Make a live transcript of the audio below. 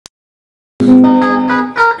What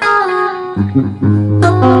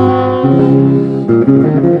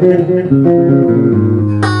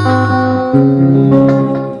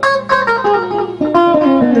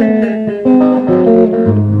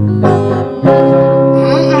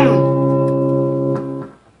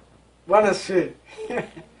a shit.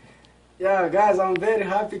 Yeah, guys, I'm very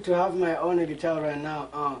happy to have my own guitar right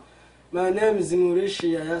now. My name is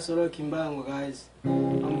Yaya Kimbangu, guys.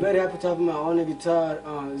 I'm very happy to have my own guitar.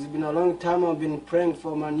 It's been a long time I've been praying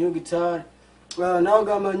for my new guitar. Well, now I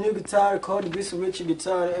got my new guitar called this rich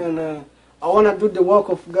guitar, and I want to do the work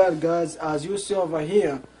of God, guys. As you see over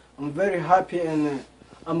here, I'm very happy, and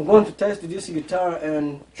I'm going to test this guitar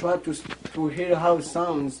and try to hear how it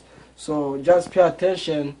sounds. So just pay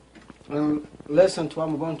attention and listen to what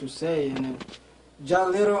I'm going to say, and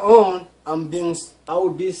just later on I will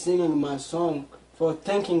be singing my song for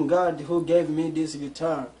thanking God who gave me this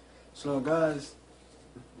guitar. So guys,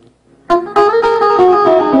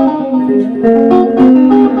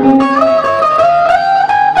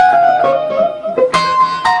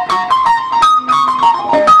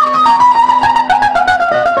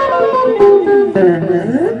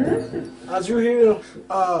 as you hear,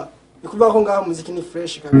 ikuba ko ngaha muziki ni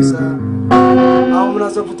fresh kabisa. Aho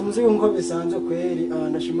munazo kuta muziki nko bisanzwe kweli.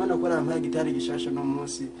 Ndashimana ko rampa gitari gishasha no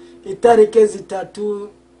munsi. Itarike zitatu.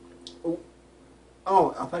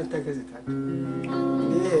 Apana itarike zitatu.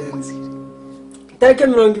 Yes. Itarike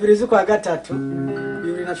 20 z'ukwa gatatu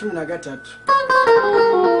 2013.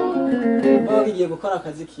 Bagiye gukora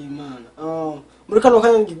akazi k'Imana. Muri kano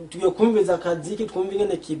kanya tugiye kumviza akazi ki twumva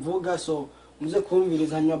ingene kivuga, so muze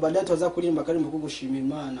kumviriza hanyuma baadaye tuza kurimba kandi mu kugushima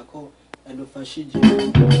Imana ko yadufashije.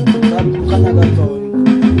 Kanya gato.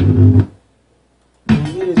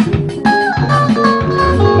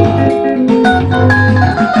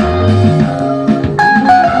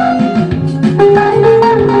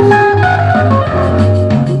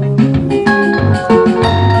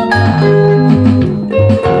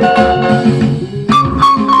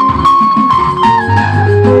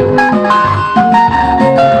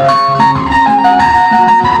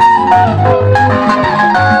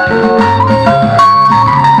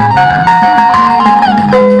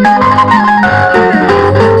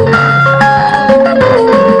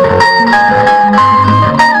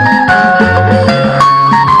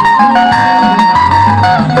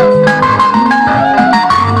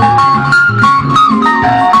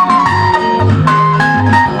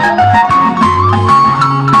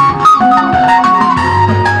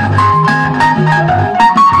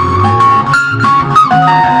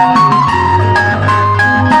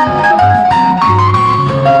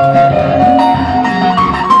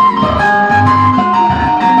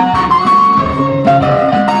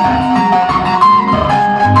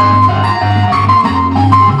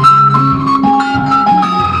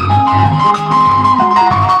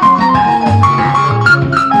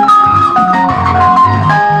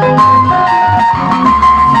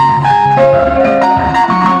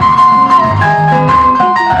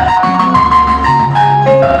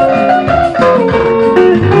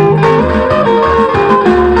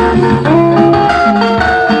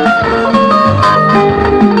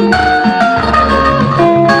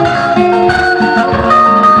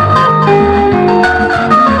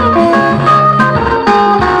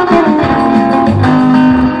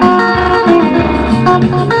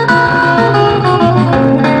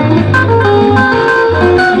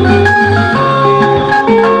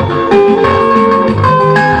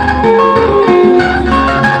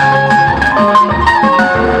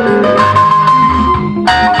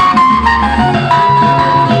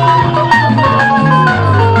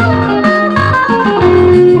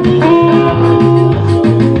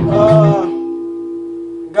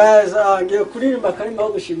 Guys, ngiye kuririmba karimba ho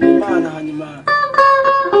gushima Imana hanyuma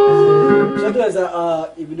tuzaza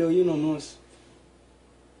video y'ino munsi.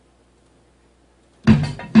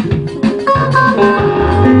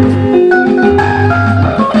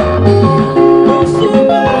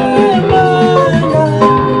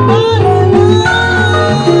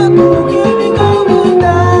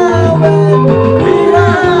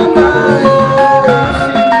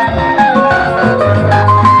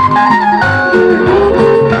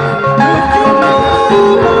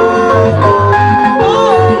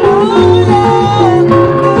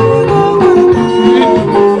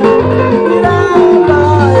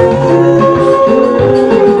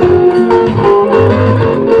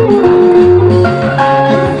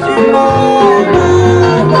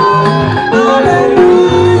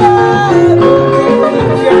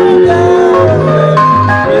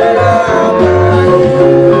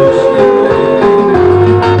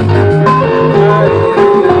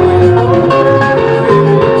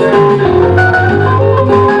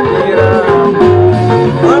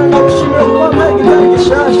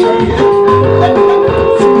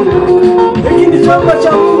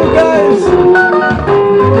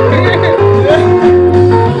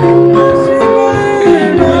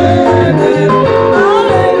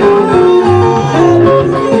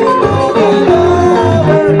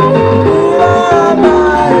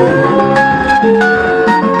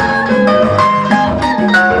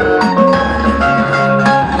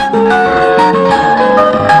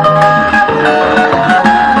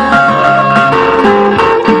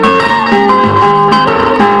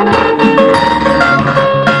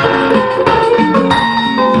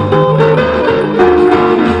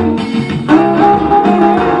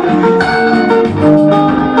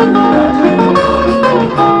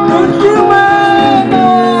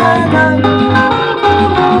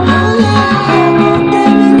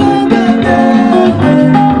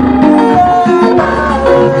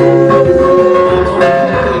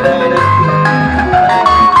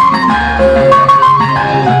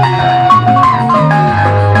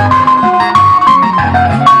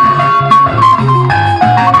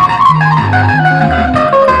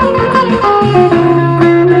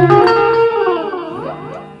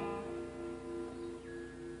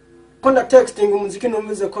 Kunda texting umuziki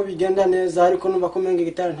numvize ko bigenda neza ariko numva ko menga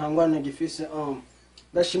gitari ntangwana gifise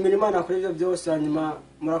ndashimira Imana kuri ibyo byose hanyuma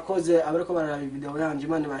murakoze abariko barara video yanje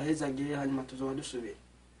Imana bahezagiye hanyuma tuzoba dusubira